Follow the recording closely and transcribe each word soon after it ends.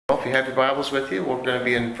if you have your Bibles with you, we're going to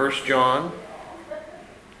be in 1 John.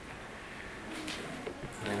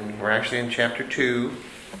 And we're actually in chapter 2.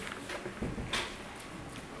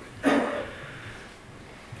 I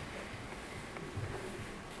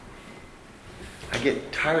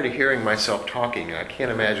get tired of hearing myself talking, and I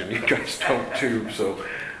can't imagine you guys don't too.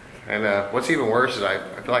 And what's even worse is I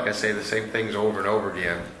feel like I say the same things over and over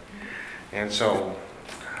again. And so,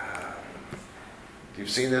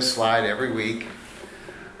 you've seen this slide every week,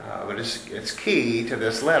 but it's key to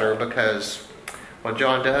this letter, because what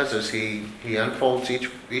John does is he unfolds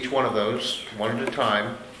each one of those one at a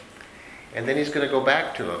time, and then he's going to go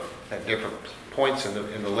back to them at different points in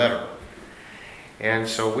the letter. And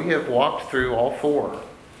so we have walked through all four,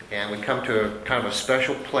 and we come to a kind of a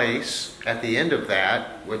special place at the end of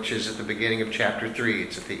that, which is at the beginning of chapter 3.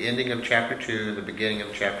 It's at the ending of chapter 2, the beginning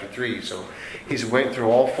of chapter 3. So he's went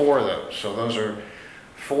through all four of those. So those are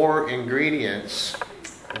four ingredients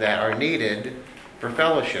that are needed for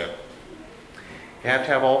fellowship. You have to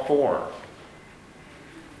have all four.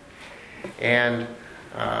 And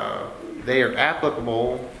they are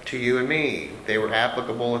applicable to you and me. They were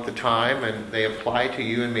applicable at the time, and they apply to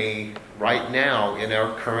you and me right now in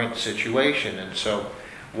our current situation. And so,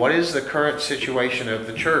 what is the current situation of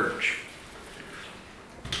the church?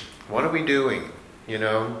 What are we doing?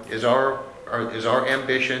 Is our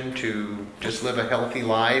ambition to just live a healthy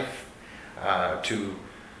life, to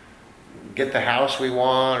get the house we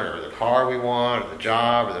want, or the car we want, or the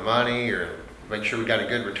job, or the money, or make sure we got a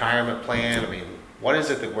good retirement plan? What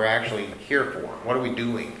is it that we're actually here for? What are we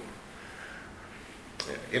doing?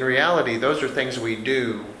 In reality, those are things we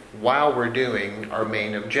do while we're doing our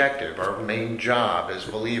main objective, our main job as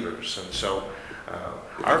believers. And so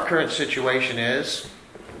our current situation is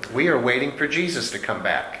we are waiting for Jesus to come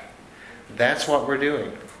back. That's what we're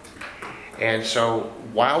doing. And so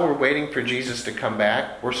while we're waiting for Jesus to come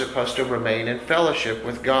back, we're supposed to remain in fellowship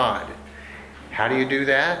with God. How do you do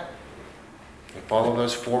that? You follow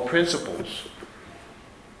those four principles.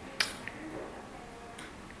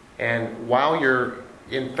 And while you're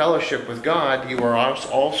in fellowship with God, you are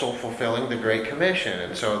also fulfilling the Great Commission.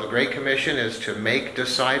 And so the Great Commission is to make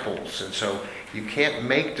disciples. And so you can't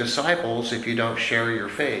make disciples if you don't share your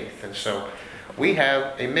faith. And so we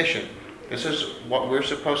have a mission. This is what we're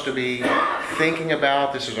supposed to be thinking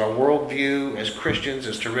about. This is our worldview as Christians,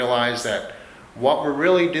 is to realize that what we're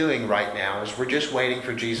really doing right now is we're just waiting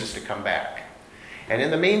for Jesus to come back. And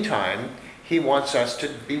in the meantime, He wants us to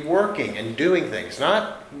be working and doing things,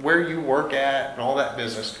 not where you work at and all that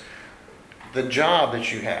business. The job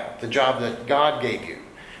that you have, the job that God gave you,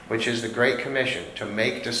 which is the Great Commission, to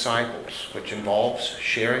make disciples, which involves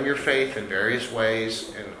sharing your faith in various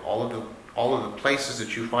ways in all of the places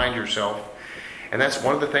that you find yourself. And that's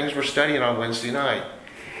one of the things we're studying on Wednesday night.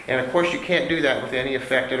 And of course, you can't do that with any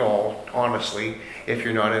effect at all, honestly, if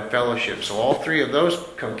you're not in fellowship. So all three of those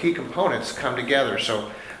key components come together. So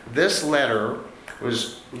this letter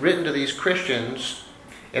was written to these Christians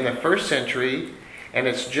in the first century, and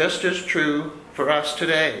it's just as true for us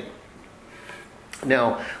today.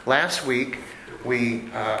 Now, last week we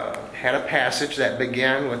had a passage that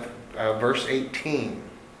began with verse 18.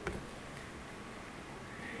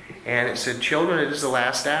 And it said, "Children, it is the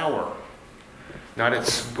last hour." Not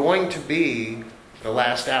it's going to be the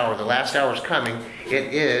last hour. The last hour is coming.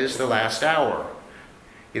 It is the last hour.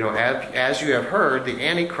 As you have heard, the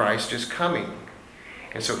Antichrist is coming.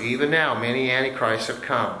 And so even now, many Antichrists have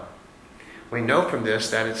come. We know from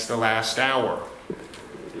this that it's the last hour.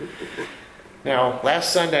 Now,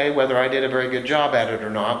 last Sunday, whether I did a very good job at it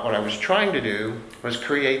or not, what I was trying to do was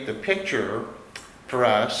create the picture for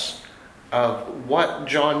us of what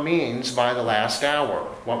John means by the last hour.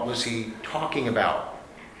 What was he talking about?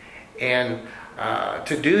 And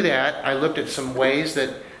to do that, I looked at some ways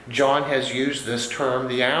that John has used this term,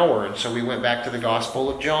 the hour. And so we went back to the Gospel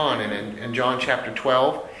of John. And in John chapter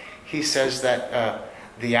 12, he says that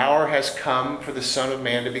the hour has come for the Son of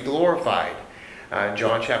Man to be glorified.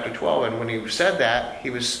 John chapter 12. And when he said that, he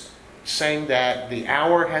was saying that the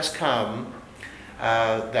hour has come,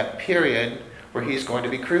 that period where he's going to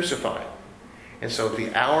be crucified. And so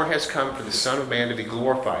the hour has come for the Son of Man to be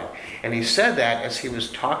glorified. And he said that as he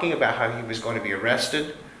was talking about how he was going to be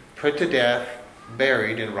arrested, put to death,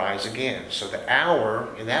 buried, and rise again. So the hour,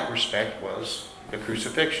 in that respect, was the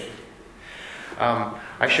crucifixion.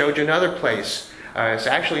 I showed you another place. It's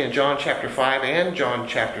actually in John chapter 5 and John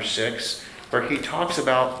chapter 6, where he talks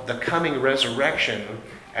about the coming resurrection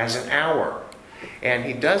as an hour. And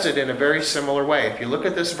he does it in a very similar way. If you look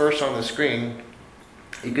at this verse on the screen,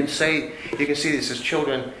 you can see this as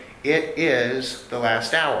children, it is the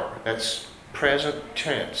last hour. That's present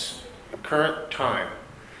tense, current time.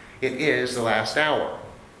 it is the last hour.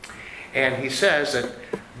 And he says that,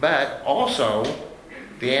 but also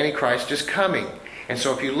the Antichrist is coming. And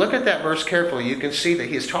so if you look at that verse carefully, you can see that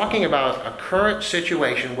he's talking about a current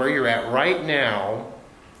situation where you're at right now,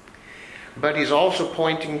 but he's also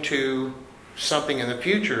pointing to something in the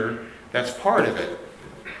future that's part of it.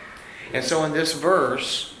 And so in this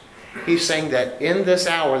verse, he's saying that in this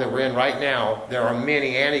hour that we're in right now, there are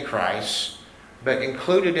many antichrists, but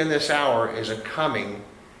included in this hour is a coming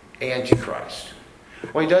Antichrist.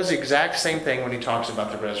 Well, he does the exact same thing when he talks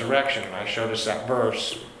about the resurrection. I showed us that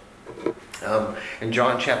verse in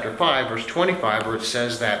John chapter 5, verse 25, where it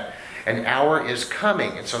says that an hour is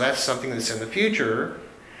coming. And so that's something that's in the future,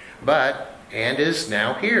 and is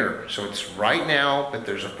now here. So it's right now, but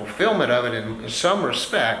there's a fulfillment of it in some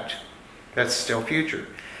respect that's still future.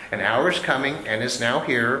 An hour is coming and is now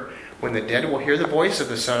here when the dead will hear the voice of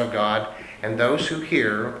the Son of God, and those who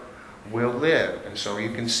hear will live. And so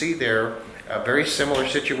you can see there a very similar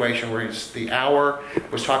situation where the hour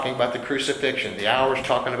was talking about the crucifixion. The hour is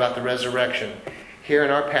talking about the resurrection. Here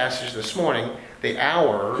in our passage this morning, the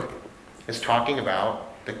hour is talking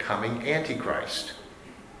about the coming Antichrist.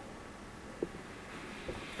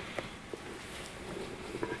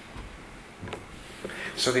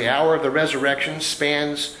 So the hour of the resurrection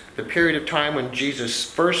spans the period of time when Jesus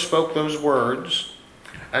first spoke those words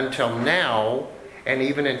until now and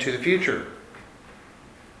even into the future.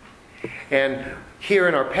 And here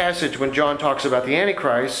in our passage, when John talks about the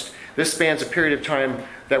Antichrist, this spans a period of time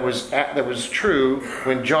that was true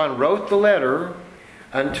when John wrote the letter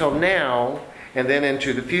until now and then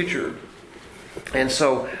into the future. And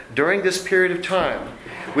so during this period of time,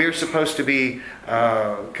 we are supposed to be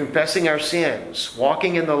confessing our sins,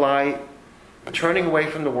 walking in the light, turning away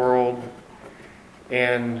from the world,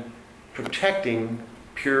 and protecting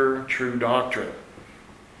pure, true doctrine.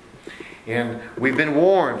 And we've been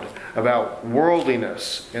warned about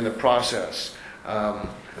worldliness in the process.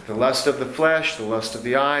 The lust of the flesh, the lust of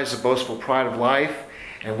the eyes, the boastful pride of life.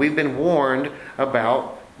 And we've been warned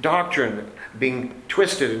about doctrine being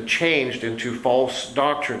twisted and changed into false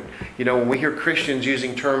doctrine. You know, when we hear Christians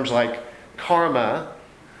using terms like karma,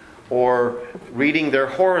 or reading their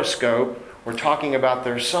horoscope, or talking about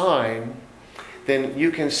their sign, then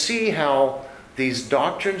you can see how these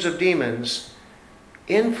doctrines of demons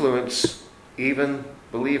influence even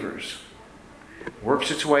believers. It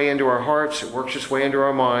works its way into our hearts, it works its way into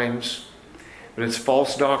our minds, but it's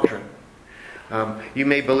false doctrine. You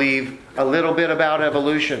may believe a little bit about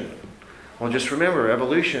evolution. Well, just remember,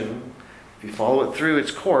 evolution, if you follow it through its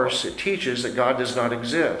course, it teaches that God does not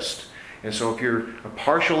exist. And so if you're a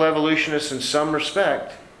partial evolutionist in some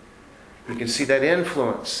respect, you can see that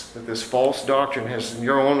influence that this false doctrine has in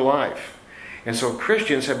your own life. And so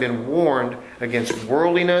Christians have been warned against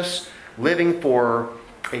worldliness, living for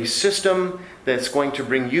a system that's going to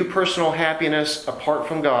bring you personal happiness apart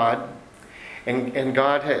from God. And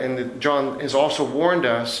John has also warned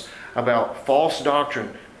us about false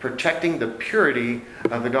doctrine, protecting the purity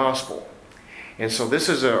of the gospel. And so this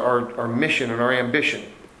is our mission and our ambition.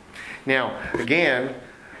 Now, again,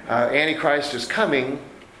 Antichrist is coming,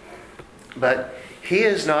 but he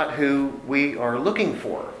is not who we are looking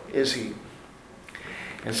for, is he?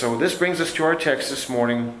 And so this brings us to our text this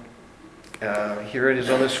morning. Here it is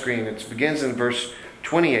on the screen. It begins in verse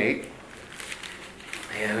 28,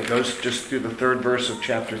 and it goes just through the third verse of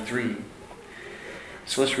chapter 3.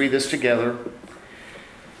 So let's read this together.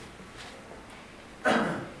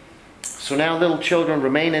 So now, little children,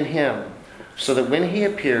 remain in him, so that when he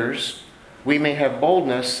appears, we may have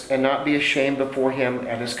boldness and not be ashamed before him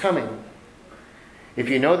at his coming. If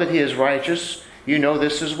you know that he is righteous, you know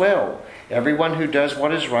this as well. Everyone who does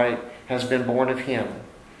what is right has been born of him.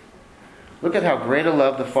 Look at how great a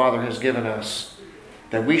love the Father has given us,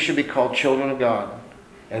 that we should be called children of God.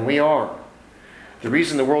 And we are. The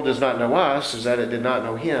reason the world does not know us is that it did not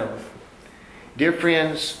know him. Dear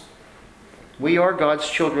friends, we are God's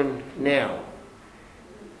children now.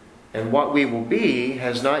 And what we will be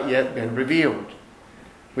has not yet been revealed.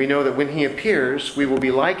 We know that when he appears, we will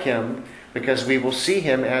be like him, because we will see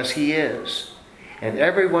him as he is. And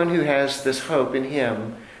everyone who has this hope in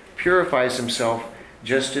him purifies himself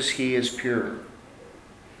just as he is pure.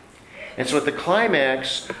 And so at the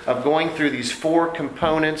climax of going through these four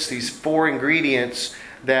components, these four ingredients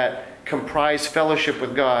that comprise fellowship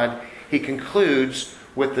with God, he concludes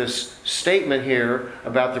with this statement here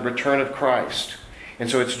about the return of Christ. And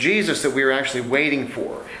so it's Jesus that we are actually waiting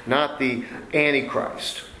for, not the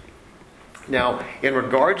Antichrist. Now, in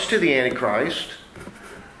regards to the Antichrist,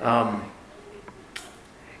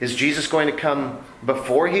 is Jesus going to come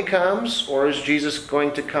before he comes, or is Jesus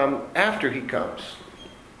going to come after he comes?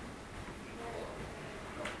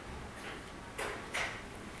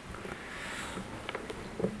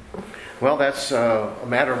 Well, that's a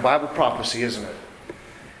matter of Bible prophecy, isn't it?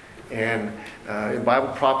 And in Bible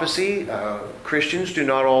prophecy, Christians do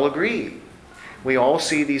not all agree. We all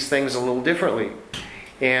see these things a little differently.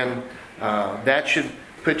 And that should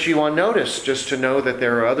put you on notice, just to know that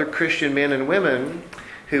there are other Christian men and women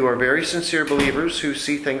who are very sincere believers who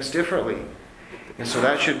see things differently. And so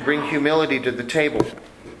that should bring humility to the table.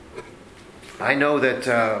 I know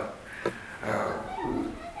that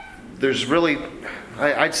there's really,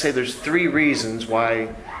 I'd say there's 3 reasons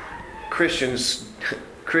why Christians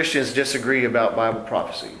disagree about Bible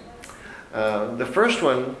prophecy. The first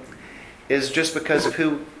one is just because of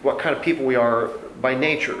what kind of people we are by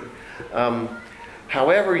nature.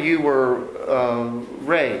 However you were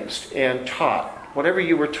raised and taught, whatever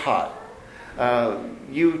you were taught,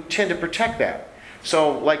 you tend to protect that.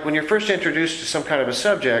 So, like when you're first introduced to some kind of a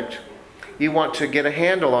subject, you want to get a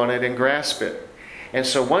handle on it and grasp it. And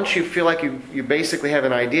so once you feel like you basically have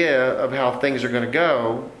an idea of how things are going to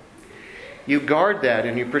go, you guard that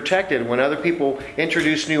and you protect it. When other people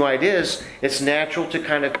introduce new ideas, it's natural to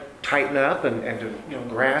kind of tighten up and to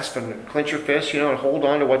grasp and clench your fists, and hold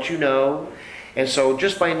on to what you know. And so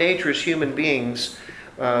just by nature as human beings,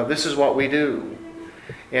 this is what we do.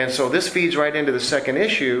 And so this feeds right into the second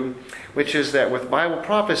issue, which is that with Bible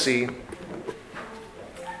prophecy,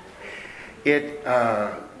 it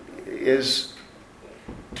is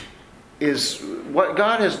what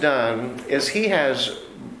God has done is He has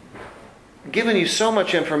given you so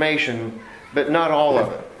much information, but not all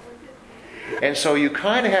of it. And so you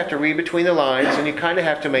kind of have to read between the lines, and you kind of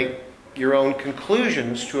have to make your own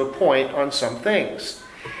conclusions to a point on some things.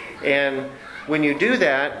 And when you do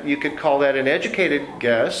that, you could call that an educated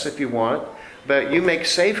guess if you want, but you make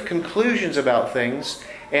safe conclusions about things,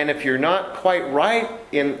 and if you're not quite right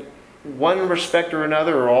in one respect or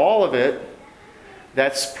another or all of it,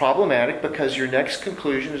 that's problematic because your next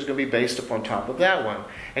conclusion is going to be based upon top of that one.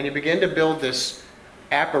 And you begin to build this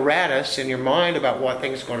apparatus in your mind about what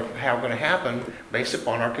things are going to happen based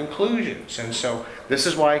upon our conclusions. And so this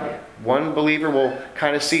is why one believer will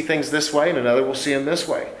kind of see things this way and another will see them this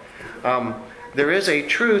way. There is a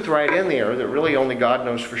truth right in there that really only God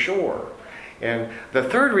knows for sure. And the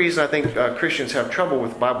third reason I think Christians have trouble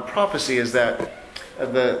with Bible prophecy is that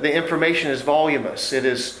the information is voluminous.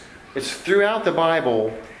 It's throughout the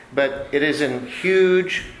Bible, but it is in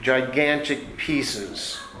huge, gigantic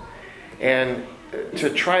pieces. And to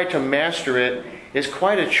try to master it is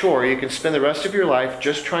quite a chore. You can spend the rest of your life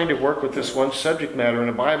just trying to work with this one subject matter in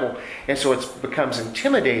the Bible, and so it becomes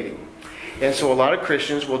intimidating. And so a lot of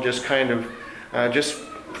Christians will just kind of just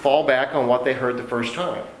fall back on what they heard the first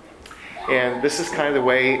time. And this is kind of the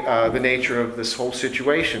way, the nature of this whole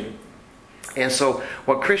situation. And so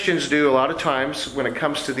what Christians do a lot of times when it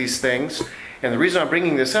comes to these things, and the reason I'm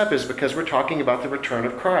bringing this up is because we're talking about the return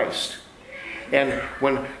of Christ. And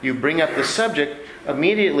when you bring up this subject,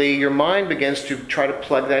 immediately your mind begins to try to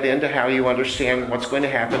plug that into how you understand what's going to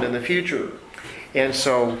happen in the future. And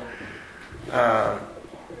so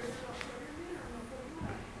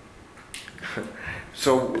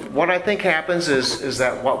so what I think happens is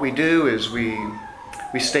that what we do is we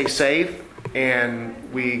stay safe, and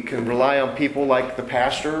we can rely on people like the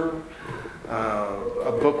pastor,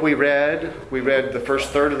 a book we read the first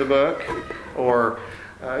third of the book, or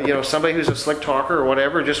somebody who's a slick talker or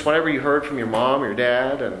whatever, just whatever you heard from your mom or your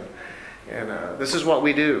dad, and this is what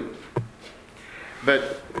we do.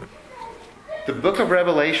 But the book of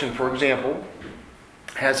Revelation, for example,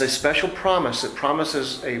 has a special promise. It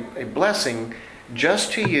promises a blessing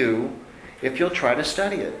just to you if you'll try to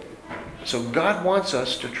study it. So God wants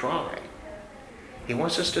us to try. He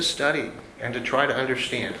wants us to study and to try to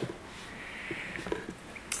understand.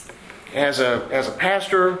 As a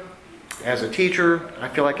pastor, as a teacher, I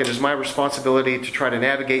feel like it is my responsibility to try to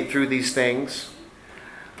navigate through these things.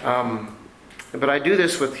 But I do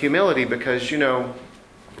this with humility because,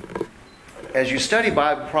 as you study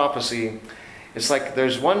Bible prophecy, it's like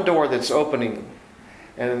there's one door that's opening.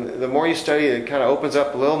 And the more you study, it kind of opens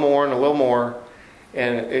up a little more and a little more.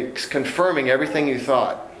 And it's confirming everything you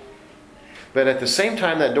thought. But at the same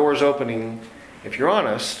time that door is opening, if you're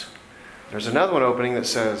honest, there's another one opening that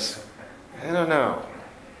says, I don't know.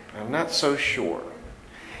 I'm not so sure.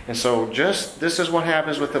 And so this is what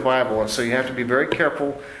happens with the Bible. And so you have to be very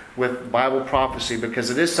careful with Bible prophecy because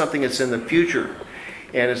it is something that's in the future.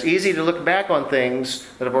 And it's easy to look back on things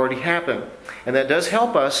that have already happened. And that does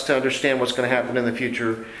help us to understand what's going to happen in the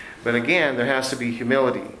future. But again, there has to be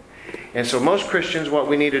humility. And so most Christians, what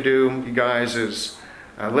we need to do, you guys, is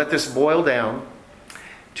let this boil down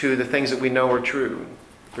to the things that we know are true,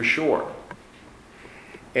 for sure.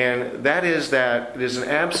 And that is that it is an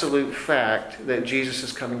absolute fact that Jesus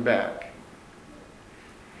is coming back.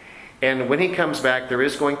 And when he comes back, there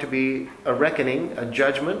is going to be a reckoning, a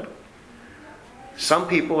judgment. Some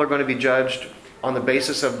people are going to be judged on the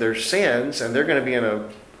basis of their sins, and they're going to be in a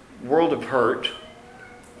world of hurt.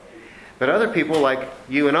 But other people, like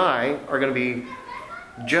you and I, are going to be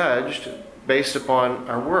judged based upon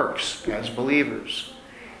our works as believers.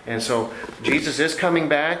 And so Jesus is coming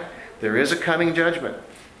back. There is a coming judgment.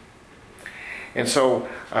 And so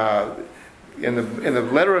in the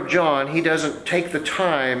letter of John, he doesn't take the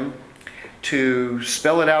time to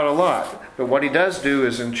spell it out a lot. But what he does do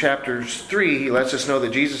is in chapters 3, he lets us know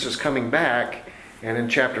that Jesus is coming back. And in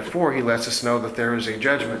chapter 4, he lets us know that there is a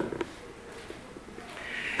judgment.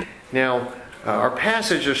 Now, our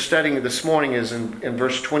passage of studying this morning is in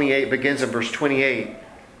verse 28, begins in verse 28.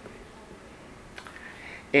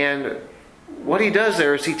 And what he does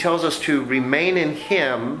there is he tells us to remain in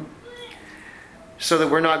him so that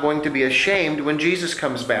we're not going to be ashamed when Jesus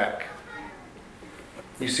comes back.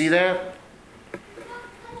 You see that?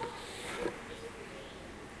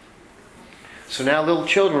 So now, little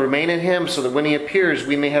children, remain in him so that when he appears,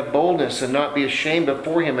 we may have boldness and not be ashamed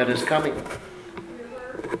before him at his coming.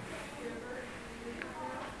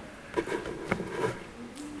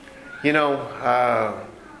 You know,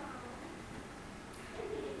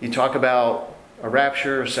 you talk about a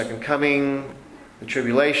rapture, a second coming, the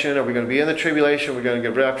tribulation. Are we going to be in the tribulation? Are we going to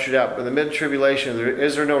get raptured out? In the mid-tribulation,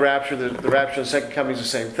 is there no rapture? The rapture and the second coming is the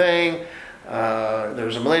same thing.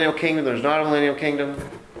 There's a millennial kingdom. There's not a millennial kingdom.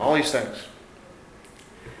 All these things.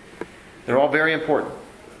 They're all very important.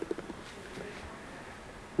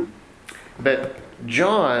 But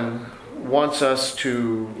John wants us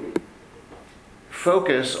to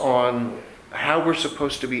focus on how we're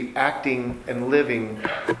supposed to be acting and living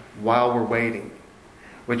while we're waiting,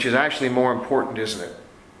 which is actually more important, isn't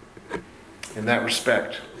it? In that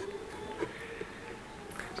respect.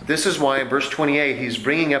 This is why in verse 28 he's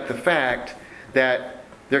bringing up the fact that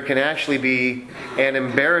there can actually be an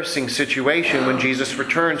embarrassing situation when Jesus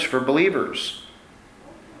returns for believers.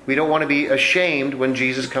 We don't want to be ashamed when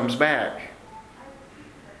Jesus comes back.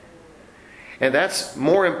 And that's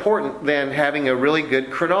more important than having a really good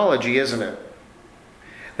chronology, isn't it?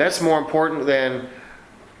 That's more important than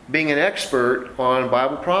being an expert on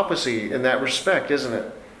Bible prophecy in that respect, isn't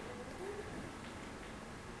it?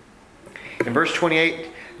 In verse 28,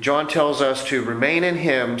 John tells us to remain in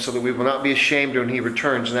him so that we will not be ashamed when he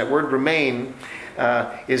returns. And that word remain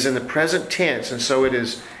is in the present tense. And so it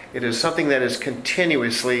is something that is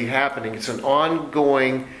continuously happening. It's an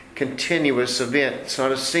ongoing, continuous event. It's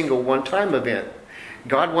not a single one-time event.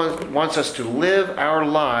 God wants us to live our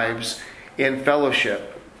lives in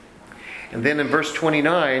fellowship. And then in verse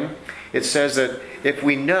 29, it says that if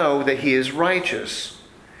we know that he is righteous.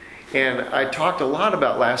 And I talked a lot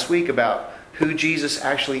about last week about who Jesus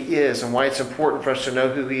actually is and why it's important for us to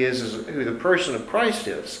know who he is, who the person of Christ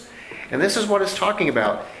is. And this is what it's talking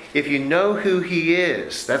about. If you know who he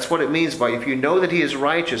is, that's what it means by if you know that he is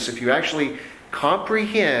righteous, if you actually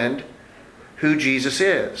comprehend who Jesus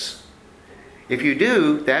is. If you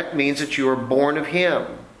do, that means that you are born of him.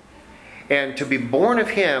 And to be born of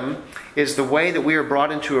him is the way that we are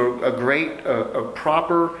brought into a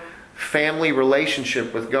proper family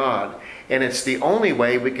relationship with God. And it's the only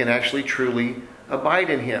way we can actually truly abide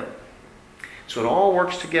in him. So it all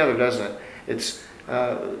works together, doesn't it? It's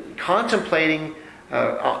contemplating,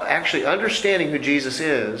 actually understanding who Jesus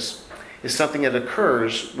is something that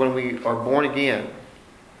occurs when we are born again.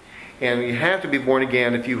 And you have to be born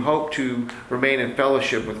again if you hope to remain in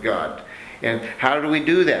fellowship with God. And how do we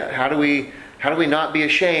do that? How do we not be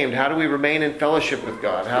ashamed? How do we remain in fellowship with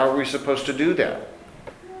God? How are we supposed to do that?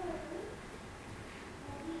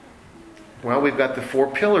 Well, we've got the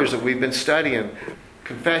 4 pillars that we've been studying: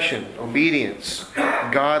 confession, obedience,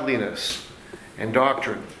 godliness, and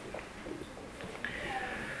doctrine.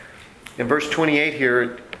 In verse 28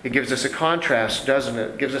 here, it gives us a contrast, doesn't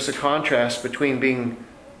it? It gives us a contrast between being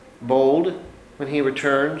bold when he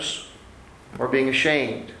returns or being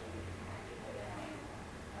ashamed.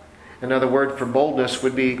 Another word for boldness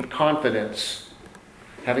would be confidence.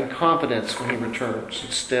 Having confidence when he returns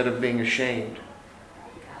instead of being ashamed.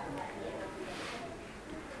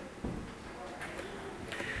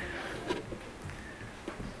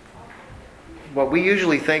 What we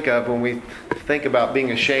usually think of when we think about being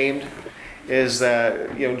ashamed is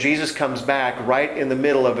that, Jesus comes back right in the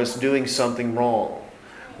middle of us doing something wrong.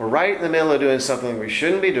 We're right in the middle of doing something we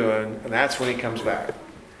shouldn't be doing, and that's when he comes back.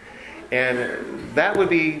 And that would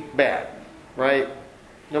be bad, right?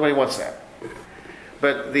 Nobody wants that.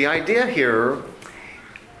 But the idea here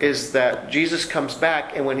is that Jesus comes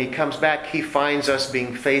back, and when he comes back, he finds us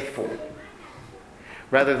being faithful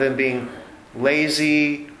rather than being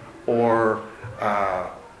lazy or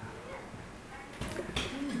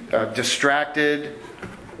distracted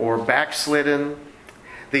or backslidden.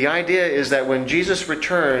 The idea is that when Jesus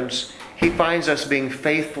returns, He finds us being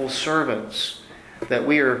faithful servants, that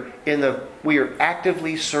we are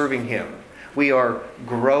actively serving Him. We are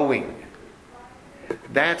growing.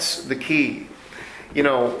 That's the key.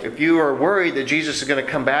 If you are worried that Jesus is going to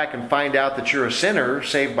come back and find out that you're a sinner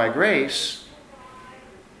saved by grace,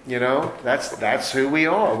 that's who we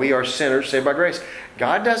are. We are sinners saved by grace.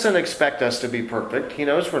 God doesn't expect us to be perfect. He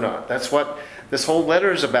knows we're not. That's what this whole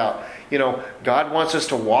letter is about. God wants us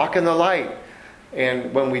to walk in the light.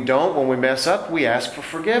 And when we mess up, we ask for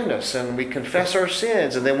forgiveness and we confess our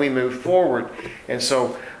sins and then we move forward. And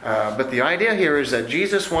so, but the idea here is that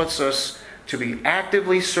Jesus wants us to be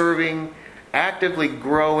actively serving, actively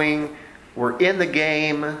growing. We're in the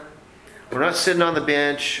game. We're not sitting on the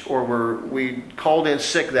bench or we called in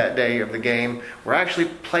sick that day of the game. We're actually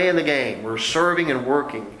playing the game. We're serving and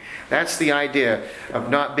working. That's the idea of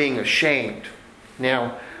not being ashamed.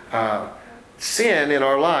 Now, sin in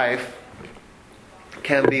our life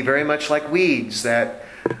can be very much like weeds that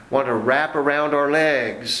want to wrap around our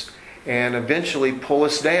legs and eventually pull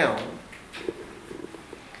us down.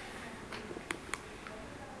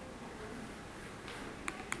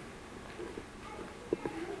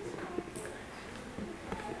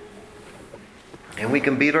 And we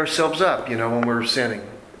can beat ourselves up, when we're sinning.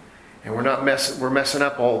 And we're messing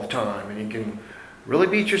up all the time. And you can really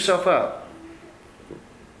beat yourself up.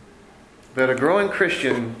 But a growing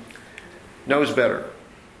Christian knows better.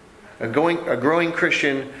 A growing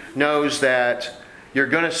Christian knows that you're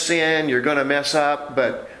going to sin, you're going to mess up,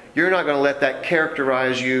 but you're not going to let that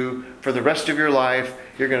characterize you for the rest of your life.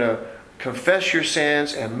 You're going to confess your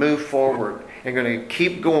sins and move forward. You're going to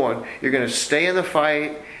keep going. You're going to stay in the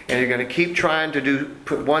fight, and you're going to keep trying to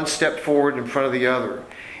put one step forward in front of the other.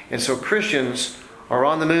 And so Christians are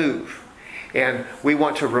on the move. And we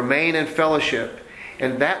want to remain in fellowship.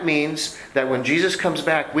 And that means that when Jesus comes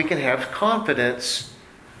back, we can have confidence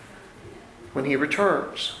when He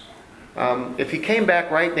returns. If He came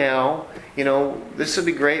back right now, this would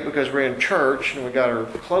be great because we're in church and we got our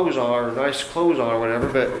clothes on, our nice clothes on or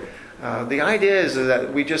whatever. But the idea is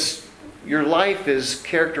that your life is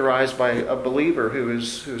characterized by a believer who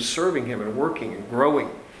is serving Him and working and growing.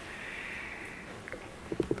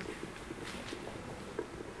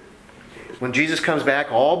 When Jesus comes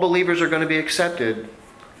back, all believers are going to be accepted,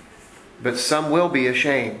 but some will be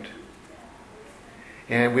ashamed.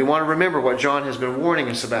 And we want to remember what John has been warning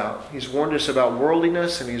us about. He's warned us about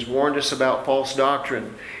worldliness and he's warned us about false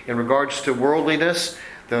doctrine. In regards to worldliness,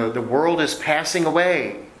 the world is passing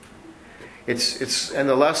away. It's and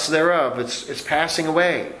the lusts thereof, it's passing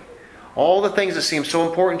away. All the things that seem so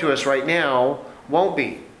important to us right now won't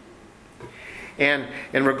be. And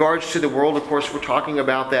in regards to the world, of course, we're talking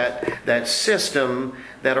about that system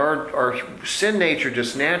that our sin nature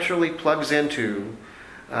just naturally plugs into,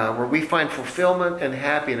 where we find fulfillment and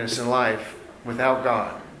happiness in life without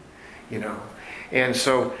God. And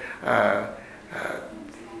so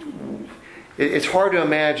it's hard to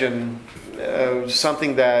imagine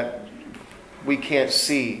something that we can't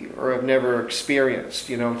see or have never experienced.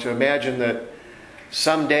 To imagine that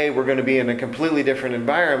someday we're going to be in a completely different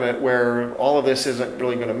environment where all of this isn't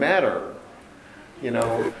really going to matter.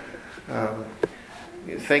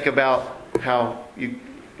 Think about how you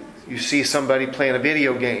see somebody playing a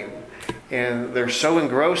video game and they're so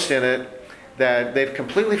engrossed in it that they've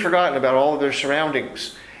completely forgotten about all of their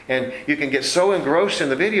surroundings. And you can get so engrossed in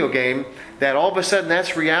the video game that all of a sudden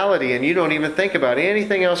that's reality and you don't even think about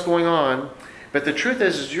anything else going on. But the truth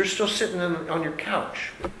is you're still sitting on your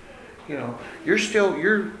couch. You're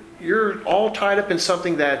all tied up in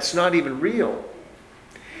something that's not even real.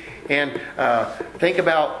 And think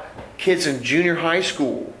about kids in junior high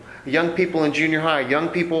school, young people in junior high, young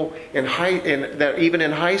people even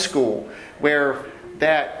in high school, where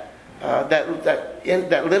that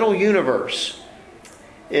little universe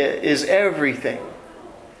is everything,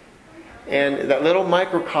 and that little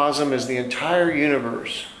microcosm is the entire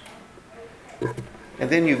universe. And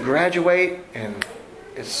then you graduate and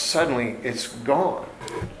it's gone.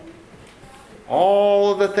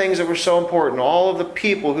 All of the things that were so important, all of the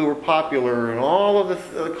people who were popular, and all of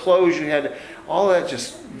the clothes you had, all that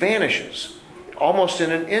just vanishes almost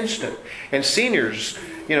in an instant. And seniors,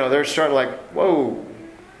 they're starting like, whoa.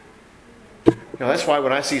 That's why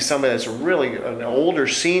when I see somebody that's really an older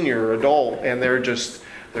senior adult and they're just,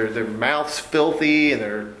 their mouth's filthy and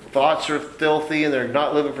their thoughts are filthy and they're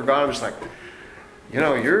not living for God, I'm just like,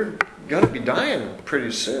 you're going to be dying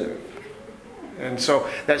pretty soon. And so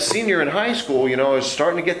that senior in high school, is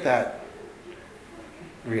starting to get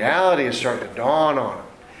Reality is starting to dawn on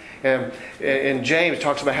them. And James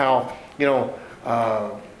talks about how,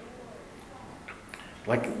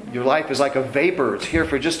 like your life is like a vapor. It's here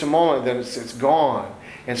for just a moment, then it's gone.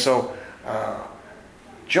 And so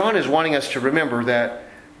John is wanting us to remember that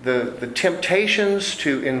the temptations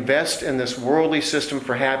to invest in this worldly system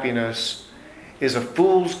for happiness is a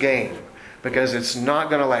fool's game, because it's not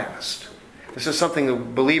going to last. This is something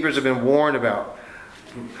that believers have been warned about,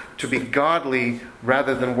 to be godly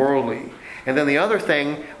rather than worldly. And then the other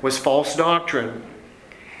thing was false doctrine.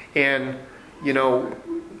 And,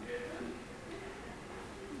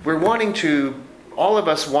 all of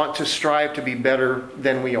us want to strive to be better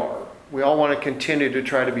than we are. We all want to continue to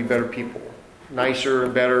try to be better people. Nicer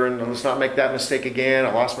and better, and let's not make that mistake again.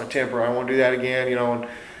 I lost my temper. I won't do that again.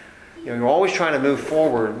 You're always trying to move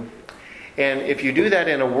forward. And if you do that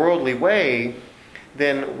in a worldly way,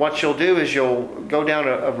 then what you'll do is you'll go down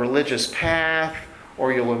a religious path,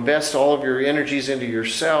 or you'll invest all of your energies into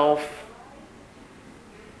yourself.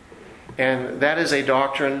 And that is a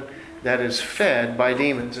doctrine that is fed by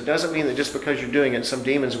demons. It doesn't mean that just because you're doing it, some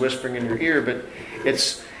demon's whispering in your ear, but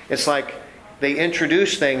it's like they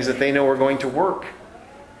introduce things that they know are going to work.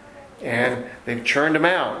 And they've churned them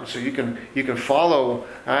out. So you can follow,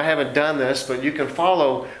 I haven't done this, but you can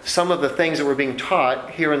follow some of the things that were being taught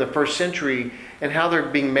here in the first century and how they're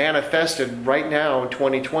being manifested right now in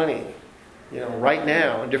 2020. Right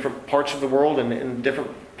now in different parts of the world and in different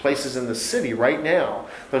places in the city right now.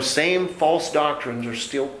 Those same false doctrines are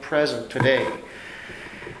still present today.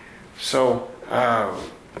 So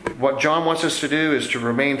what John wants us to do is to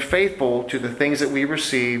remain faithful to the things that we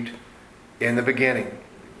received in the beginning.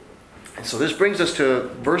 And so this brings us to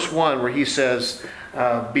verse 1, where he says,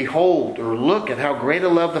 behold, or look at how great a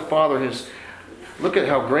love the Father has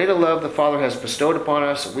bestowed upon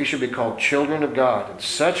us, that we should be called children of God. And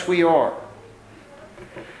such we are.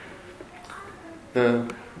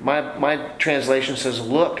 My translation says,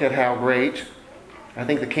 look at how great. I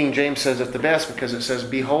think the King James says it the best, because it says,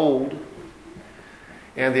 behold.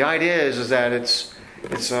 And the idea is that it's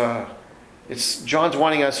John's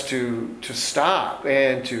wanting us to stop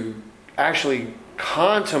and to actually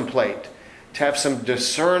contemplate, to have some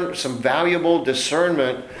valuable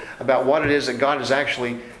discernment about what it is that God has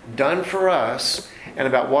actually done for us, and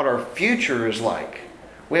about what our future is like.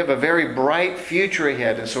 We have a very bright future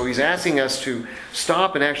ahead, and so he's asking us to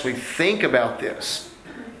stop and actually think about this.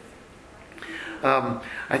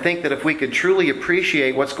 I think that if we could truly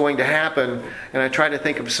appreciate what's going to happen, and I try to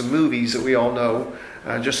think of some movies that we all know,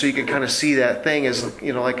 just so you can kind of see that thing as, I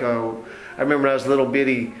remember when I was a little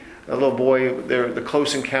boy, the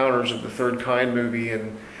Close Encounters of the Third Kind movie,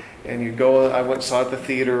 and I went and saw it at the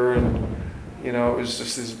theater, and it was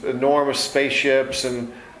just these enormous spaceships,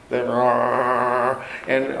 and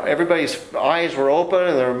everybody's eyes were open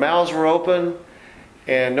and their mouths were open,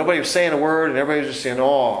 and nobody was saying a word, and everybody was just in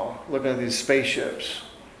awe looking at these spaceships.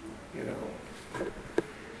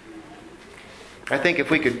 I think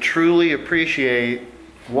if we could truly appreciate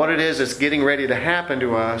what it is that's getting ready to happen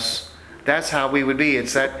to us, that's how we would be.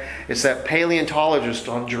 It's that paleontologist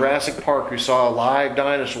on Jurassic Park who saw a live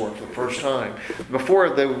dinosaur for the first time. Before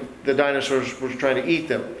the dinosaurs were trying to eat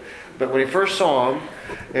them. But when he first saw them,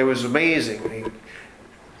 it was amazing.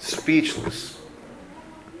 Speechless.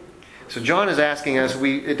 So John is asking us,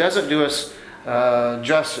 it doesn't do us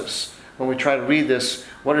justice when we try to read this,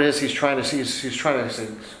 what it is he's trying to see. He's trying to say,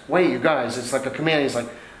 wait, you guys, it's like a command. He's like,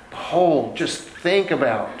 behold, just think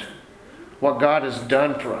about what God has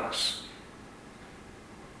done for us.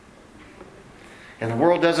 And the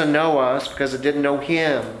world doesn't know us because it didn't know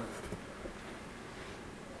Him.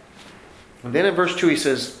 And then in verse 2 he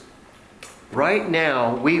says, right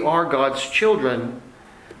now we are God's children,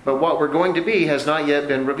 but what we're going to be has not yet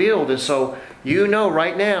been revealed. And so you know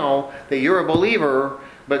right now that you're a believer,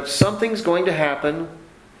 but something's going to happen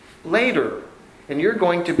later. And you're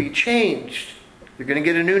going to be changed. You're going to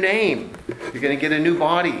get a new name. You're going to get a new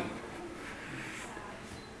body.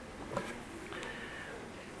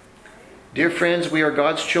 Dear friends, we are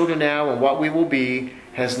God's children now, and what we will be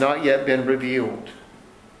has not yet been revealed.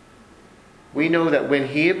 We know that when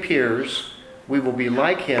He appears, we will be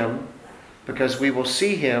like Him, because we will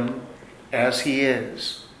see Him as He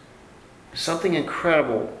is. Something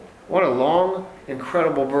incredible. What a long,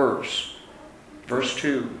 incredible verse. Verse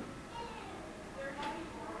 2.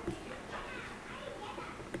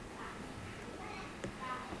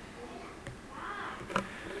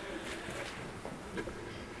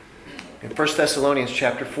 In 1 Thessalonians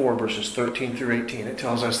chapter 4, verses 13 through 18, it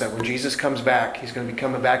tells us that when Jesus comes back, He's going to be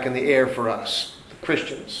coming back in the air for us, the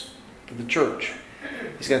Christians, for the church.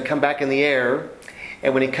 He's going to come back in the air,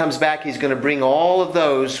 And when he comes back, he's going to bring all of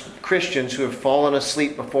those Christians who have fallen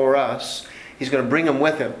asleep before us, he's going to bring them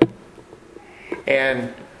with him.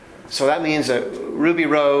 And so that means that Ruby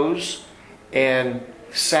Rose and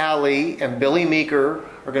Sally and Billy Meeker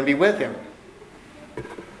are going to be with him.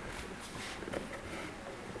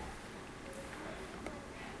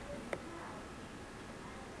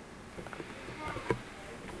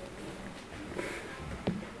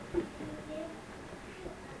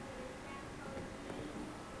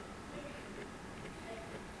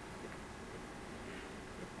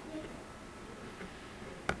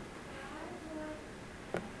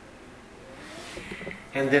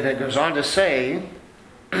 And then it goes on to say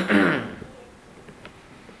that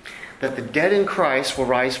the dead in Christ will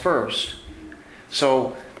rise first.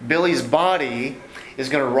 So Billy's body is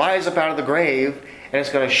going to rise up out of the grave, and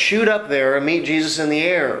it's going to shoot up there and meet Jesus in the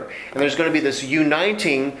air. And there's going to be this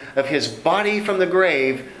uniting of his body from the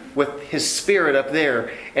grave with his spirit up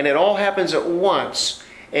there. And it all happens at once.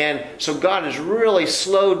 And so God has really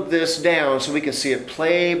slowed this down so we can see it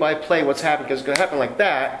play by play what's happening. Because it's going to happen like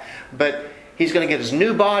that. But he's going to get his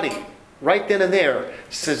new body right then and there.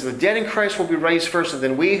 It says the dead in Christ will be raised first, and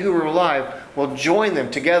then we who are alive will join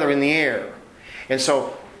them together in the air. And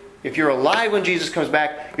so if you're alive when Jesus comes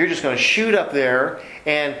back, you're just going to shoot up there.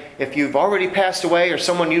 And if you've already passed away, or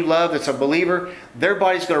someone you love that's a believer, their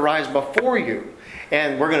body's going to rise before you.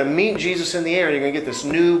 And we're going to meet Jesus in the air, and you're going to get this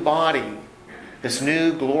new body, this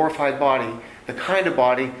new glorified body, the kind of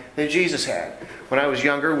body that Jesus had. When I was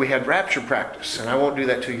younger, we had rapture practice. And I won't do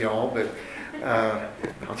that to y'all, but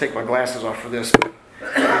I'll take my glasses off for this.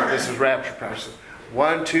 This is rapture practice.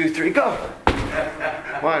 1, 2, 3, go!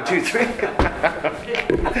 1, 2, 3. All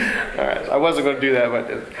right, I wasn't going to do that,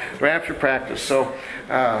 but rapture practice. So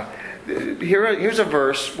here's a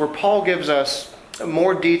verse where Paul gives us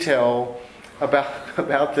more detail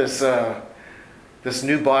about this this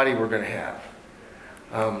new body we're going to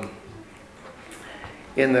have.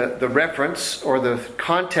 In the reference or the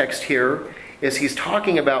context here is he's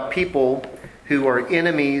talking about people who are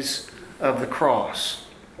enemies of the cross.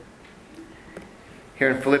 Here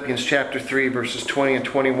in Philippians chapter 3, verses 20 and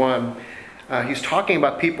 21, he's talking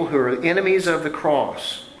about people who are enemies of the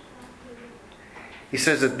cross. He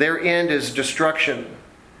says that their end is destruction.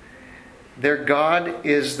 Their God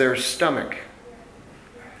is their stomach.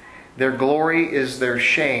 Their glory is their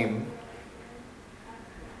shame.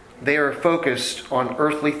 They are focused on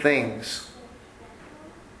earthly things.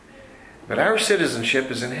 But our citizenship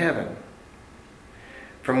is in heaven,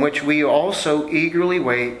 from which we also eagerly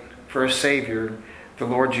wait for a Savior, the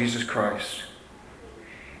Lord Jesus Christ.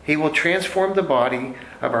 He will transform the body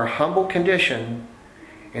of our humble condition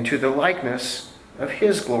into the likeness of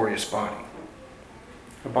His glorious body.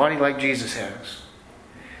 A body like Jesus has.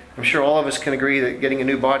 I'm sure all of us can agree that getting a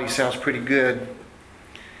new body sounds pretty good,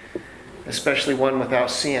 especially one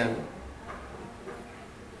without sin.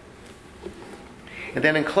 And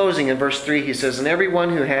then in closing, in verse 3, he says, and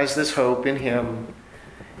everyone who has this hope in Him,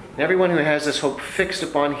 and everyone who has this hope fixed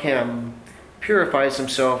upon Him, purifies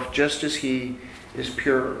himself just as He is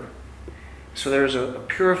pure. So there's a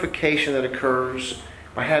purification that occurs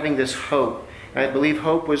by having this hope. And I believe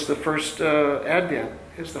hope was the first advent,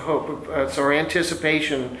 is the hope. It's our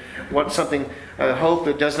anticipation. What something, hope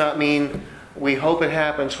that does not mean we hope it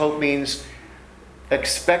happens. Hope means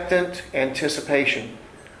expectant anticipation.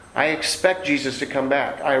 I expect Jesus to come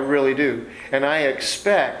back. I really do. And I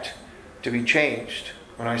expect to be changed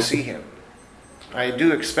when I see Him. I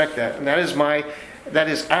do expect that. And that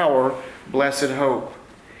is our blessed hope.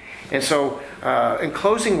 And so, in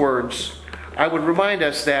closing words, I would remind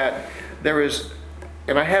us that there is,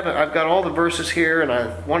 and I've got all the verses here, and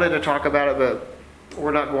I wanted to talk about it, but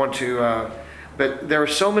we're not going to, but there are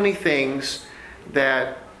so many things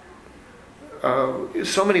that,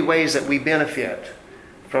 so many ways that we benefit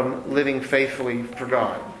from living faithfully for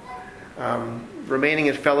God. Remaining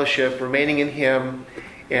in fellowship, remaining in Him,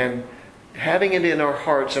 and having it in our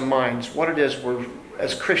hearts and minds what it is we're,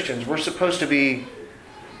 as Christians, we're supposed to be,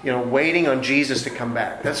 waiting on Jesus to come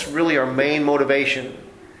back. That's really our main motivation,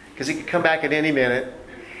 because He could come back at any minute.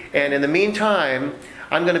 And in the meantime,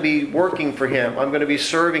 I'm going to be working for Him. I'm going to be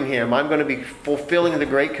serving Him. I'm going to be fulfilling the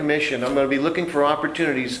Great Commission. I'm going to be looking for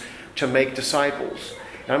opportunities to make disciples.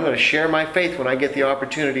 And I'm going to share my faith when I get the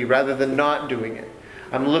opportunity rather than not doing it.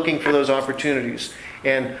 I'm looking for those opportunities.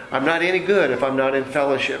 And I'm not any good if I'm not in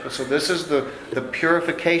fellowship. And so this is the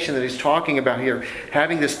purification that he's talking about here.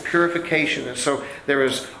 Having this purification. And so there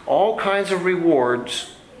is all kinds of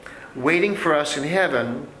rewards waiting for us in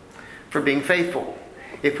heaven for being faithful.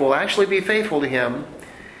 If we'll actually be faithful to Him,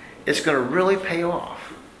 it's going to really pay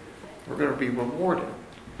off. We're going to be rewarded.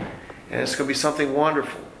 And it's going to be something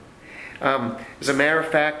wonderful. As a matter of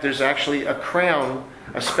fact, there's actually a crown,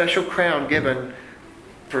 a special crown given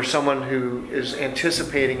for someone who is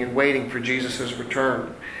anticipating and waiting for Jesus'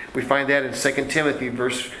 return. We find that in 2 Timothy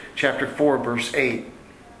chapter 4, verse 8.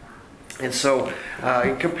 And so,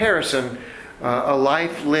 in comparison, a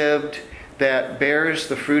life lived that bears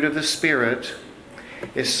the fruit of the Spirit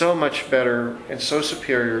is so much better and so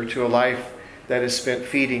superior to a life that is spent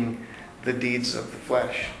feeding the deeds of the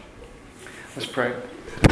flesh. Let's pray.